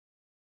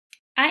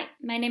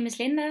my name is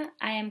Linda.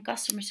 I am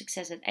Customer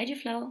Success at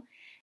Eduflow,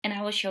 and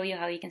I will show you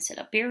how you can set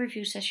up peer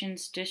review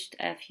sessions just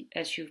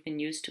as you've been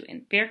used to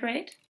in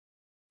Peergrade.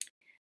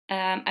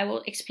 I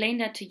will explain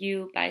that to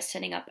you by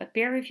setting up a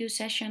peer review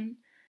session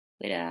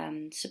with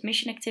a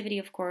submission activity,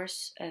 of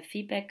course,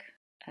 feedback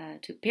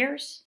to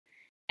peers,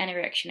 and a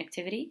reaction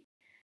activity.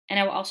 And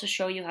I will also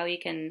show you how you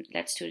can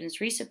let students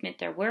resubmit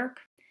their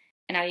work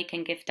and how you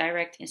can give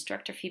direct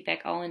instructor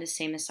feedback all in the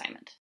same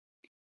assignment.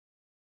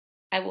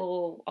 I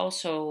will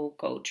also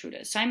go through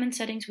the assignment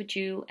settings with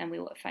you and we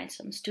will assign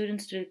some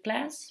students to the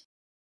class.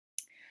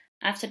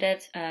 After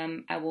that,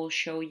 I will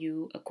show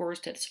you a course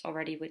that's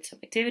already with some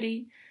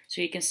activity, so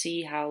you can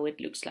see how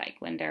it looks like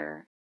when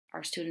there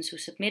are students who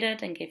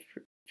submitted and give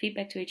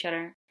feedback to each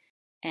other,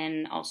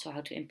 and also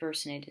how to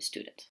impersonate a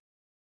student.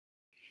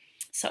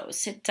 So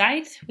sit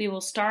tight. We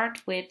will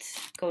start with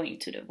going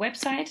to the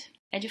website,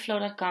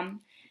 eduflow.com,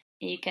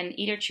 and you can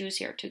either choose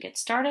here to get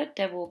started,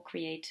 that will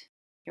create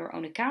your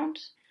own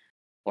account,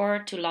 or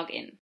to log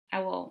in.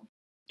 I will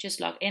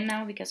just log in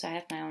now because I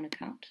have my own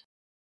account.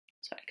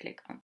 So I click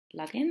on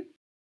login.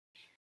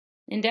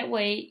 In that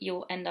way,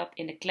 you'll end up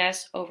in the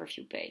class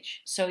overview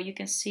page. So you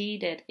can see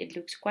that it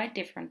looks quite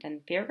different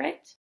than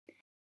Peergrade.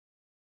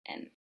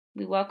 And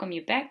we welcome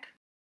you back.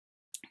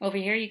 Over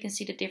here, you can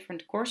see the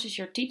different courses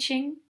you're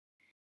teaching.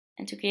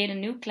 And to create a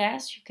new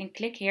class, you can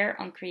click here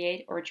on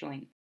create or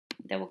join.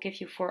 That will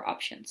give you 4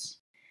 options.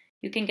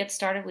 You can get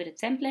started with a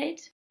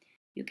template.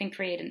 You can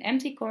create an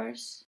empty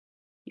course.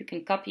 You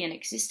can copy an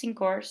existing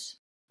course,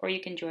 or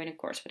you can join a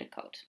course with a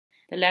code.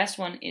 The last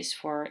one is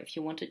for if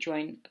you want to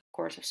join a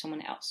course of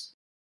someone else.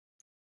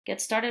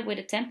 Get started with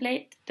a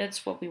template,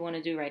 that's what we want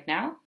to do right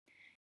now.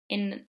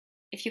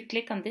 If you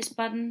click on this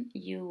button,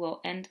 you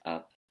will end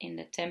up in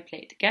the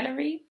template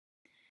gallery.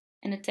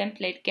 And the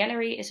template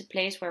gallery is a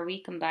place where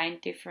we combine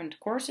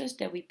different courses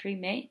that we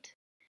pre-made,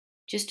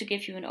 just to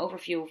give you an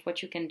overview of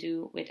what you can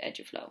do with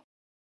Eduflow.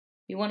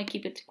 We want to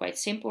keep it quite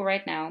simple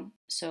right now,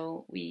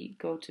 so we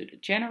go to the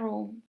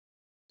general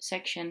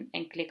section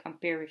and click on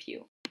peer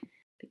review,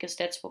 because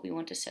that's what we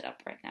want to set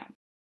up right now.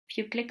 If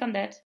you click on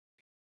that,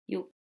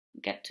 you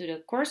get to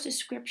the course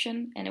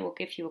description and it will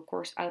give you a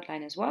course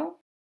outline as well.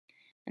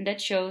 And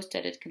that shows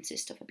that it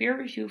consists of a peer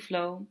review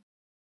flow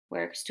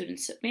where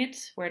students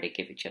submit, where they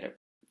give each other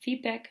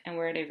feedback, and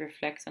where they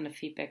reflect on the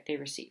feedback they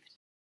received.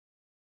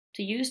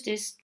 To use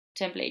this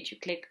template, you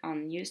click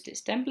on use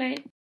this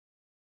template.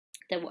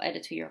 That will add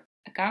it to your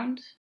account.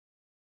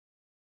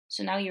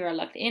 So now you are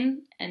logged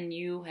in and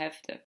you have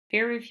the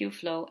peer review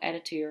flow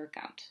added to your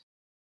account.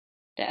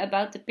 The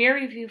About the Peer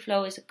Review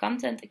Flow is a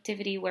content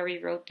activity where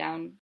we wrote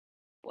down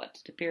what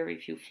the peer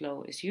review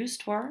flow is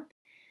used for.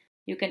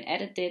 You can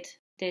edit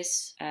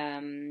this.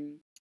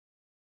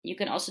 You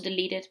can also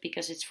delete it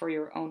because it's for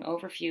your own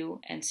overview,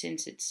 and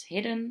since it's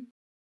hidden,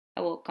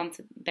 I will come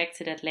back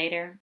to that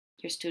later.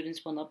 Your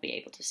students will not be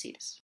able to see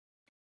this.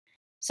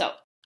 So,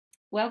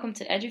 welcome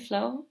to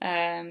Eduflow.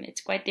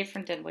 It's quite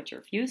different than what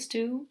you're used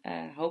to.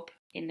 Hope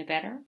in the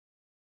better.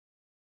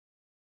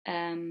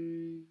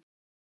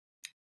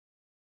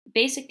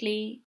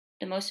 Basically,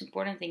 the most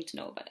important thing to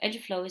know about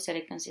Eduflow is that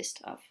it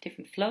consists of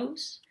different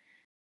flows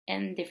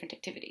and different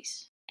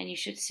activities. And you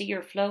should see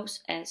your flows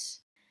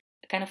as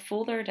a kind of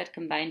folder that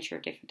combines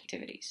your different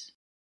activities.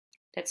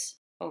 That's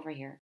over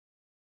here.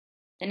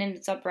 Then in the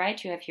top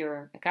right, you have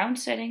your account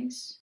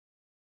settings.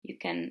 You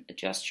can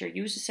adjust your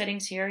user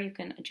settings here. You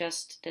can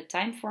adjust the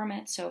time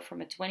format. So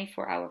from a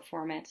 24-hour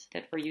format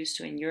that we're used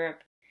to in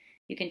Europe,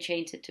 you can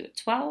change it to a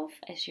 12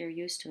 as you're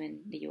used to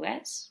in the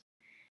US.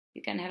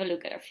 You can have a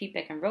look at our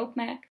feedback and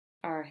roadmap,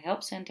 our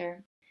help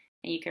center,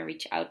 and you can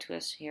reach out to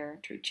us here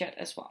through chat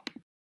as well.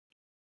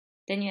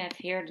 Then you have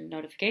here the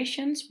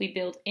notifications. We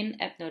build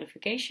in-app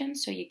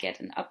notifications, so you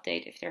get an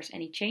update if there's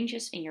any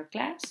changes in your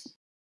class.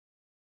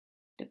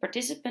 The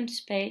participants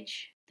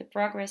page, the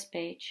progress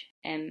page,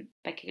 and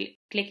by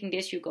clicking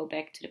this, you go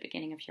back to the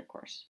beginning of your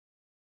course.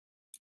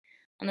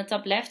 On the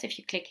top left, if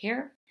you click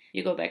here,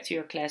 you go back to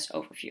your class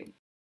overview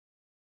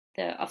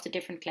of the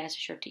different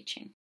classes you're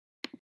teaching.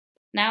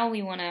 Now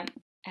we want to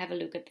have a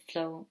look at the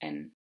flow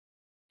and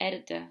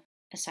edit the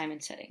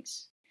assignment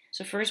settings.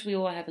 So first we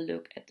will have a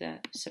look at the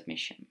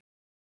submission.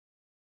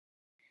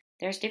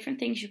 There's different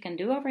things you can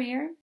do over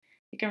here.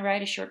 You can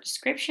write a short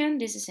description.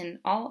 This is in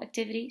all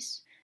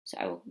activities, so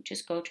I will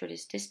just go through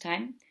this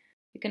time.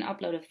 You can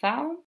upload a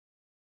file,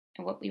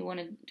 and what we want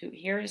to do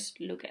here is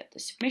look at the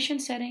submission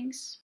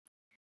settings.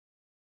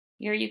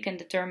 Here you can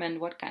determine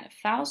what kind of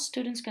files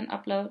students can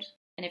upload,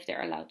 and if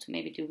they're allowed to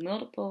maybe do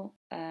multiple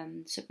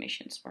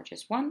submissions or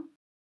just one.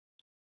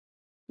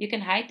 You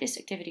can hide this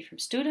activity from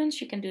students.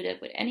 You can do that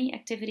with any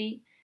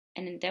activity,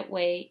 and in that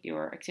way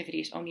your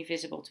activity is only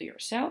visible to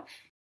yourself.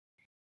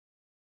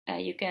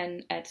 You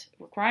can add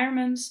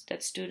requirements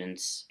that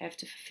students have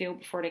to fulfill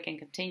before they can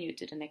continue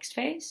to the next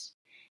phase,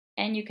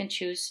 and you can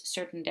choose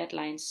certain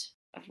deadlines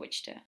of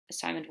which the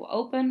assignment will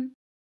open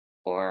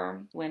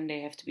or when they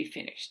have to be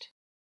finished.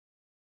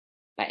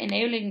 By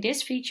enabling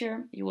this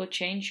feature, you will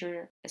change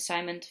your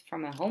assignment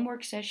from a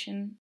live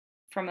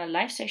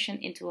session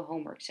into a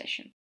homework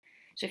session.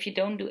 So if you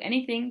don't do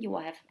anything, you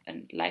will have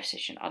a live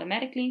session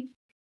automatically.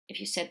 If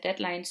you set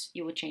deadlines,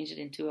 you will change it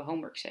into a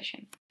homework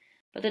session.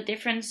 But the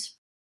difference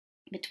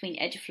between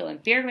Eduflow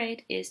and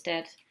Peergrade is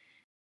that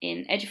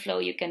in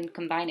Eduflow you can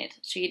combine it.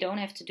 So you don't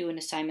have to do an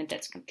assignment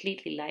that's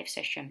completely live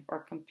session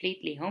or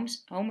completely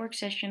homework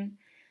session.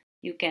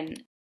 You can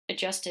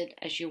adjust it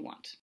as you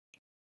want.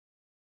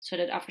 So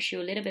that offers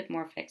you a little bit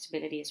more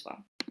flexibility as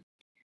well.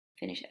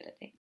 Finish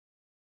editing.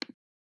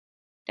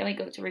 Then we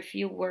go to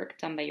review work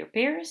done by your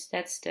peers.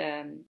 That's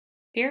the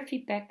peer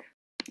feedback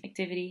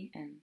activity,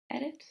 and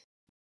edit.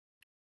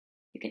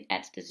 You can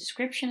add the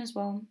description as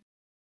well.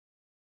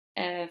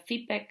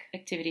 Feedback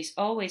activity is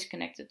always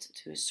connected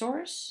to a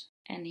source,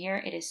 and here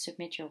it is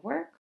submit your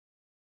work.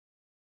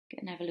 You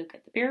can have a look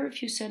at the peer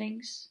review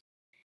settings.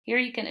 Here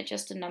you can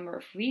adjust the number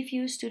of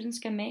reviews students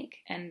can make,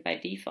 and by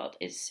default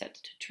is set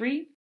to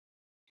 3.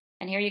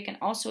 And here you can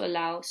also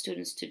allow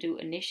students to do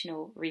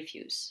additional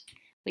reviews.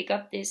 We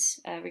got this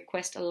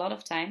request a lot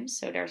of times,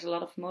 so there's a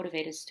lot of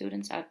motivated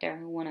students out there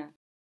who want to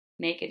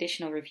make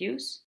additional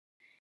reviews.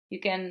 You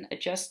can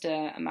adjust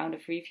the amount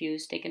of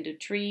reviews. They can do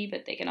 3,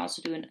 but they can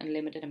also do an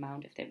unlimited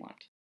amount if they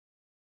want.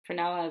 For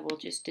now, I will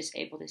just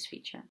disable this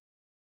feature.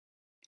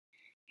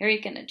 Here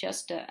you can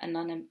adjust the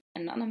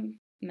anonymous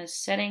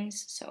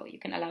settings, so you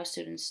can allow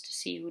students to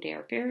see who they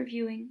are peer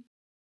reviewing,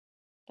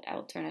 but I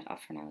will turn it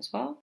off for now as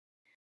well.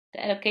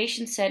 The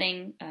allocation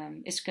setting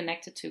is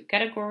connected to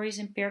categories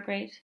in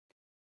Peergrade.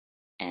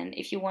 And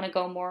if you want to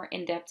go more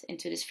in depth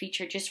into this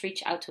feature, just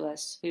reach out to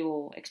us. We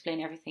will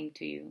explain everything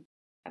to you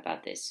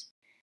about this.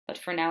 But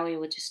for now, we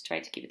will just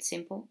try to keep it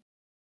simple.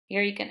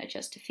 Here you can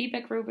adjust the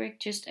feedback rubric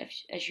just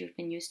as you've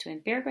been used to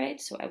in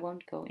Peergrade, so I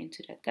won't go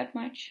into that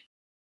much.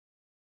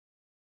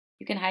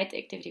 You can hide the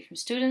activity from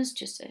students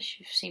just as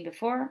you've seen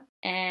before.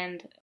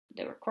 And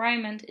the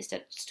requirement is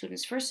that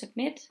students first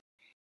submit,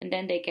 and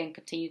then they can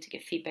continue to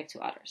give feedback to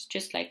others,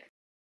 just like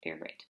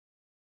Peergrade.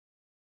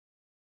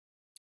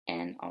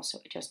 And also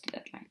adjust the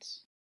deadlines.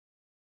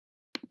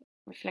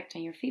 Reflect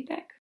on your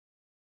feedback.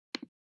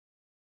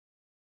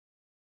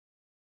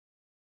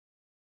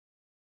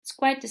 It's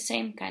quite the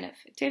same kind of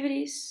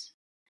activities.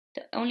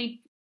 The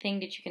only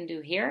thing that you can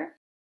do here,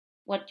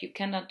 what you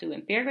cannot do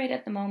in Peergrade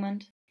at the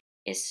moment,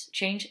 is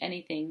change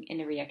anything in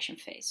the reaction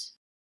phase.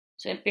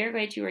 So in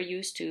Peergrade you are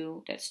used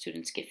to that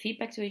students give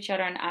feedback to each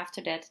other, and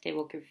after that they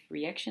will give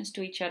reactions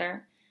to each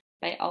other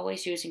by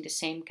always using the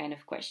same kind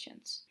of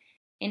questions.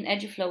 In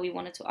Eduflow we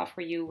wanted to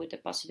offer you with the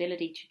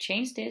possibility to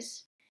change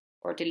this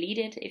or delete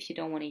it if you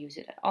don't want to use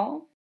it at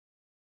all.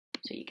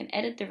 So you can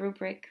edit the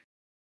rubric,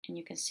 and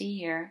you can see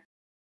here,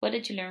 what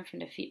did you learn from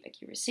the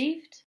feedback you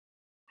received?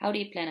 How do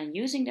you plan on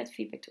using that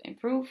feedback to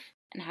improve?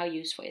 And how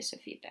useful is the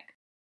feedback?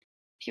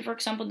 If you, for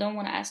example, don't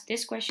want to ask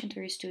this question to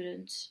your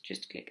students,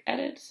 just click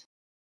edit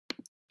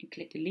and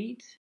click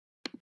delete.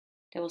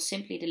 That will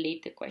simply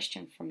delete the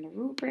question from the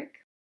rubric.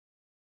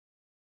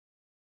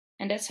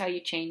 And that's how you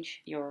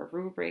change your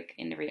rubric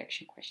in the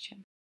reaction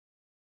question.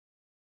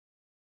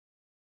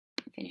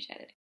 Finish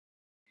editing.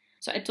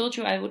 So I told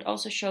you I would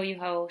also show you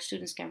how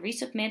students can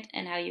resubmit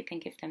and how you can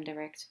give them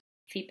direct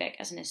feedback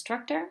as an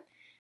instructor.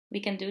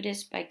 We can do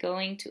this by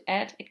going to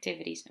add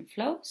activities and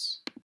flows.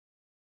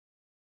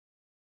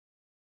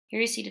 Here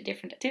you see the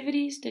different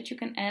activities that you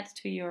can add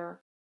to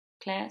your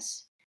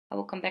class. I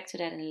will come back to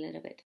that in a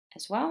little bit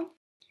as well.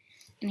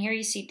 And here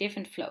you see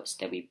different flows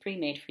that we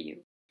pre-made for you.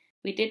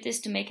 We did this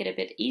to make it a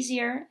bit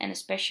easier, and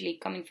especially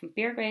coming from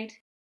Peergrade.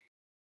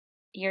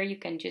 Here you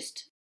can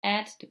just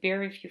add the peer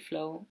review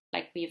flow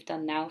like we have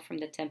done now from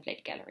the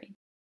template gallery.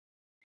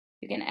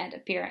 You can add a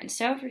peer and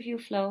self-review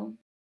flow,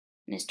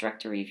 an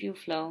instructor review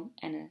flow,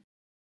 and a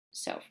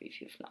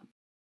self-review flow.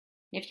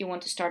 If you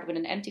want to start with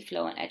an empty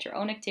flow and add your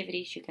own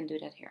activities, you can do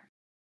that here.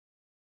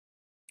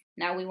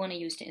 Now we want to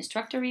use the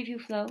instructor review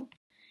flow,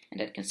 and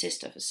that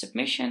consists of a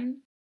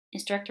submission,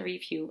 instructor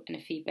review, and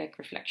a feedback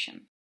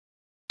reflection.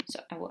 So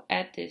I will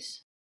add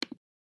this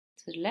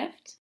to the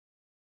left.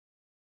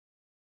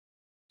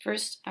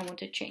 First, I want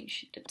to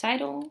change the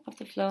title of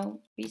the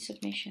flow,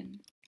 resubmission.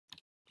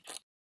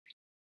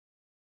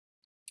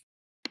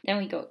 Then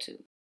we go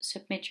to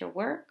submit your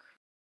work.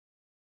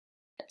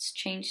 Let's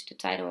change the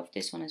title of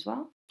this one as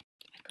well.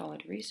 I call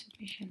it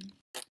resubmission.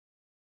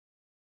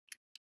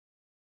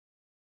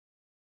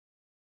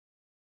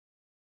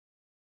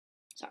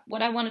 So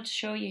what I wanted to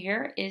show you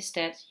here is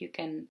that you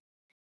can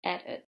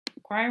add a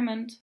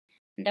requirement,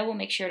 and that will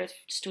make sure that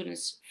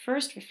students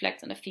first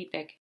reflect on the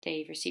feedback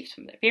they received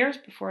from their peers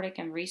before they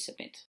can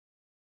resubmit.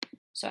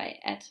 So I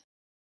add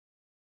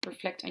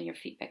reflect on your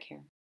feedback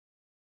here.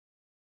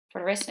 For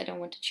the rest, I don't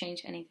want to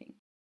change anything.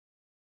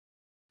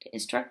 The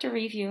instructor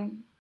review.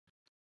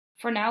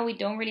 For now, we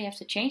don't really have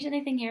to change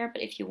anything here,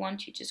 but if you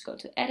want, you just go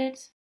to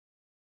edit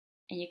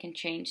and you can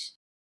change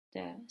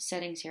the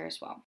settings here as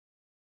well.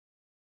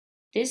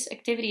 This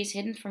activity is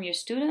hidden from your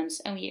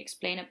students, and we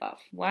explain above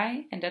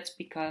why, and that's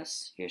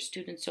because your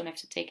students don't have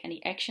to take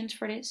any actions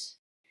for this.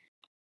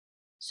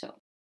 So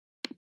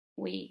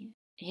we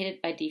hid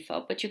it by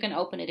default, but you can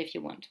open it if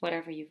you want,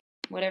 whatever you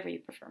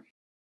prefer.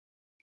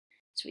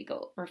 So we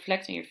go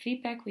reflect on your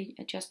feedback. We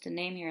adjust the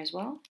name here as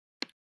well.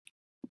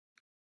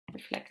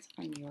 Reflect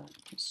on your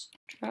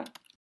instructor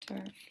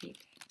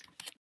feedback.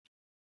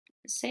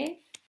 Save.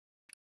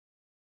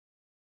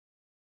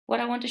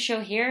 What I want to show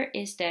here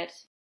is that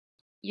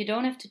you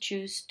don't have to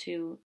choose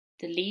to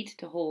delete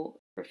the whole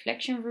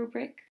reflection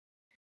rubric.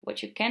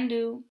 What you can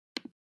do,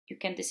 you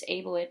can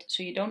disable it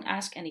so you don't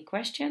ask any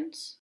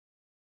questions,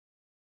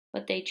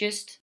 but they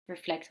just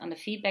reflect on the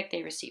feedback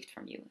they received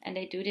from you. And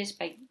they do this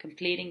by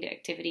completing the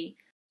activity,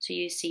 so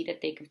you see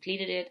that they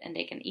completed it and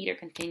they can either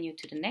continue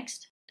to the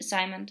next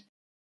assignment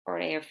or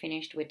they are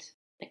finished with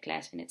the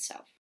class in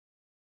itself.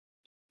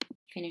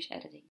 Finish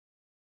editing.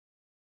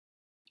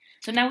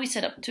 So now we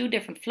set up 2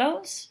 different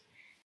flows,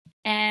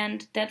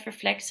 and that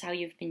reflects how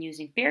you've been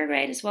using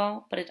Peergrade as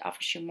well, but it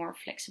offers you more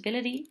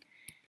flexibility.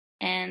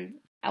 And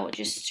I will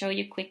just show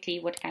you quickly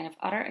what kind of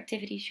other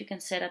activities you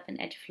can set up in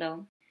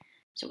Eduflow.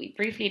 So we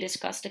briefly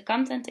discussed the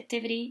content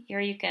activity.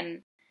 Here you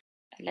can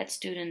let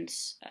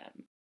students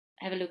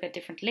have a look at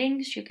different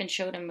links. You can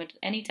show them with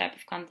any type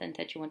of content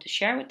that you want to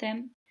share with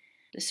them.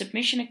 The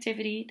submission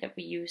activity that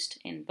we used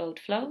in both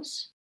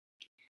flows.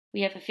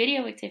 We have a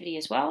video activity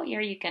as well.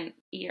 Here you can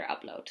either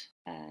upload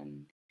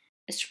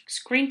a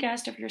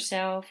screencast of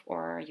yourself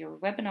or your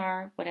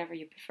webinar, whatever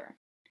you prefer.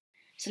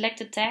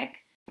 Select a tag,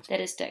 that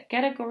is the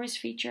categories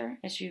feature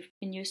as you've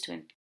been used to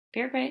in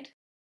Peergrade.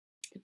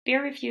 The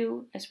peer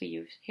review as we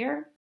use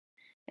here.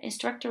 The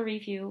instructor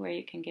review where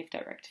you can give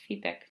direct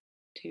feedback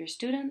to your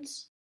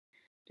students.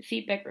 The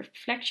feedback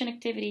reflection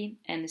activity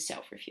and the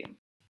self-review.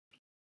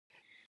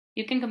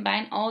 You can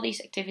combine all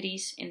these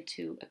activities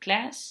into a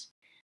class,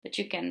 but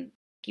you can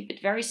keep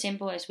it very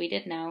simple as we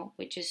did now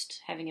with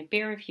just having a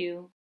peer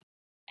review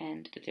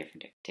and the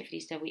different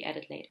activities that we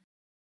added later.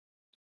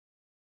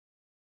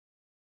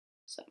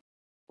 So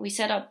we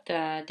set up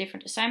the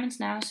different assignments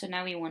now, so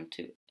now we want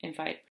to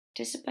invite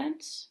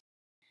participants.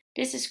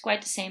 This is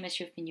quite the same as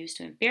you've been used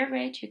to in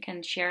Peergrade. You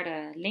can share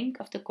the link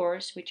of the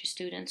course with your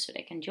students so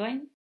they can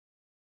join.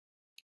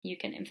 You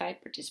can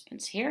invite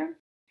participants here.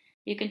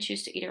 You can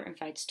choose to either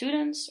invite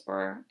students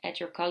or add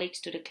your colleagues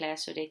to the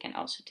class so they can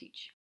also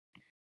teach.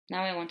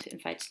 Now I want to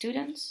invite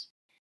students.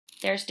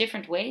 There's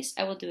different ways.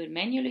 I will do it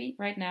manually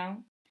right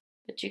now,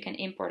 but you can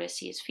import a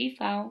CSV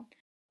file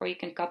or you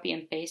can copy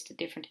and paste the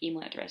different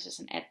email addresses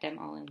and add them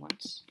all in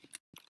once.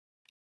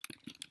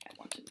 I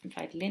want to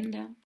invite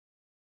Linda.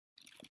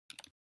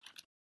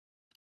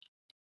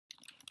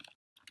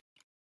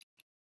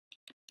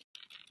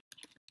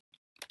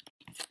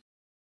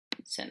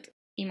 Send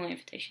email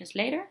invitations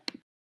later.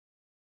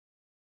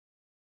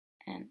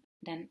 And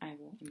then I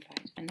will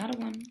invite another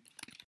one.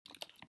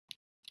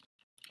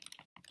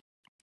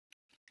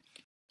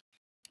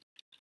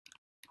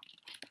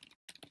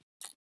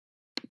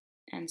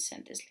 And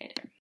send this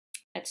later.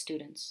 Add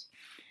students.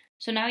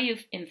 So now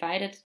you've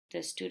invited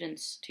the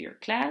students to your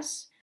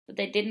class, but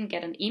they didn't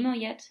get an email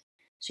yet.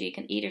 So you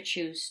can either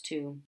choose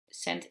to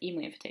send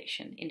email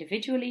invitation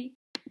individually,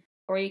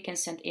 or you can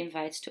send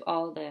invites to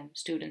all the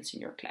students in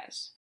your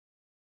class.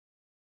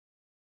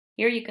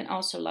 Here you can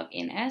also log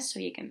in as, so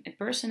you can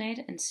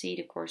impersonate and see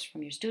the course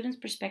from your student's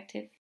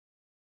perspective.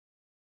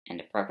 And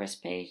the progress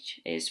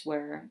page is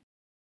where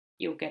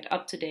you'll get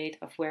up to date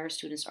of where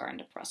students are in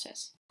the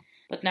process.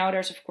 But now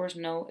there's of course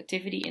no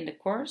activity in the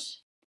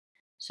course.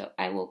 So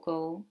I will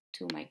go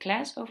to my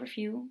class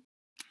overview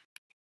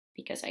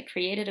because I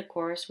created a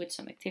course with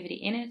some activity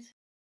in it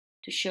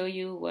to show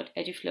you what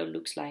Eduflow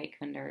looks like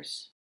when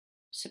there's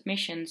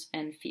submissions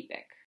and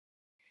feedback.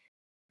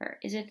 Where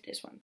is it?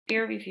 This one.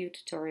 Peer review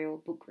tutorial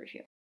book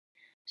review.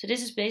 So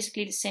this is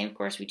basically the same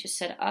course we just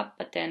set up,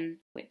 but then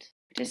with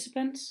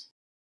participants.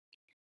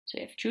 So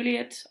we have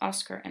Juliet,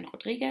 Oscar, and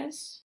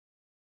Rodriguez.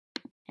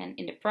 And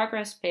in the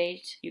progress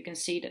page, you can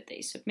see that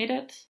they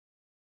submitted.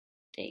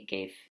 They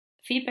gave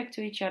feedback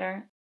to each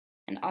other.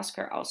 And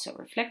Oscar also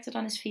reflected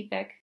on his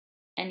feedback.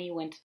 And he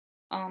went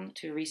on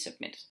to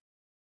resubmit.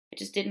 I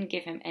just didn't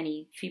give him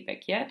any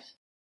feedback yet.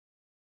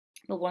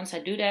 But once I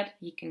do that,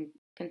 he can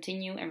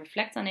continue and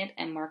reflect on it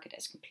and mark it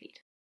as complete.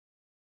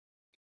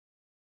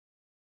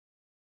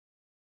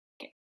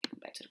 Okay, go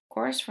back to the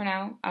course for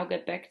now. I'll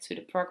get back to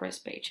the progress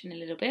page in a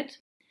little bit.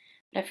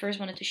 But I first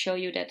wanted to show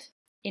you that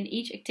in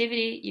each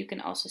activity, you can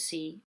also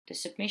see the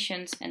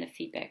submissions and the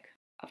feedback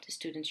of the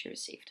students you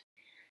received.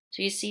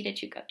 So you see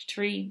that you got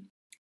 3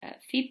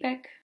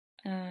 feedback,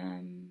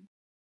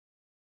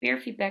 peer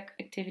feedback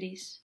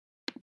activities.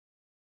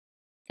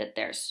 That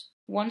there's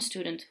 1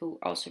 student who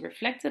also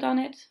reflected on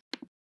it.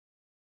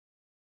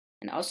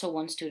 And also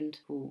 1 student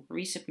who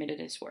resubmitted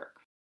his work.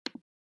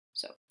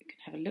 So you can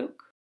have a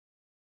look.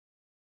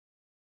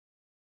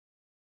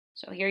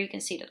 So here you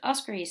can see that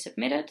Oscar, he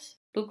submitted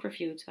book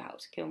review to How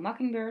to Kill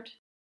Mockingbird.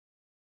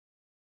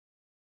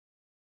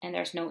 And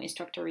there's no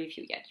instructor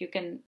review yet. You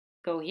can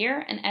go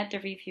here and add the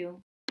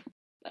review.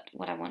 But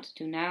what I want to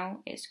do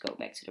now is go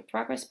back to the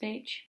progress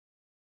page.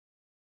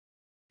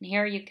 And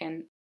here you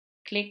can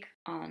click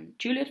on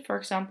Juliet, for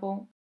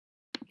example.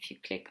 If you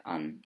click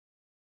on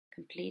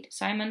complete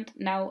assignment,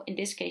 now in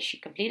this case she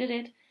completed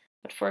it.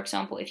 But for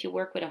example, if you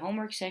work with a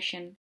homework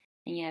session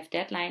and you have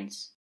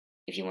deadlines,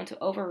 if you want to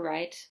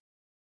override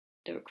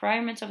the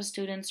requirements of a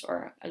student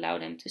or allow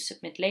them to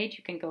submit late,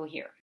 you can go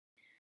here.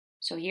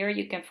 So here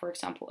you can, for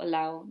example,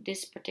 allow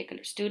this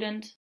particular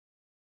student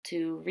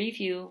to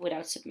review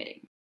without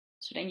submitting.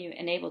 So then you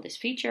enable this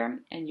feature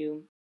and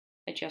you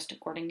adjust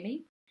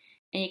accordingly.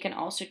 And you can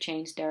also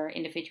change their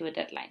individual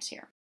deadlines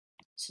here.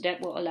 So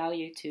that will allow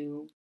you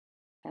to,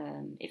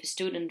 if a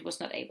student was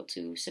not able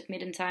to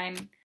submit in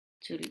time,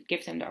 to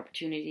give them the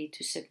opportunity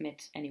to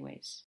submit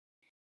anyways.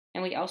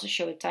 And we also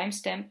show a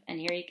timestamp, and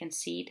here you can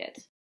see that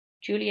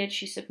Juliet,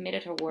 she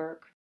submitted her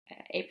work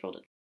April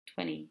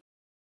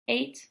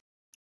 28th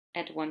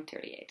at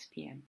 1:38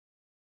 p.m.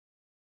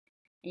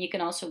 And you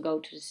can also go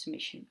to the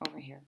submission over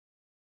here.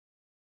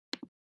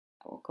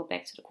 I will go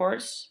back to the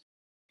course.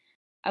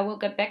 I will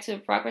get back to the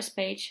progress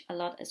page a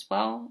lot as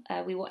well.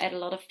 We will add a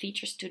lot of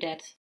features to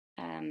that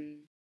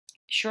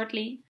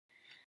shortly.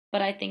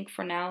 But I think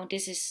for now,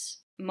 this is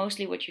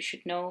mostly what you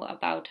should know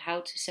about how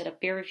to set up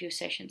peer review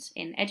sessions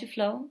in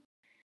Eduflow.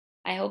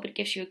 I hope it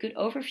gives you a good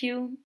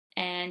overview,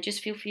 and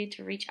just feel free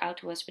to reach out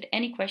to us with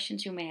any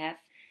questions you may have,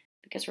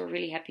 because we're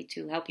really happy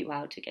to help you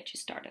out to get you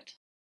started.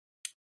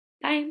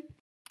 Bye!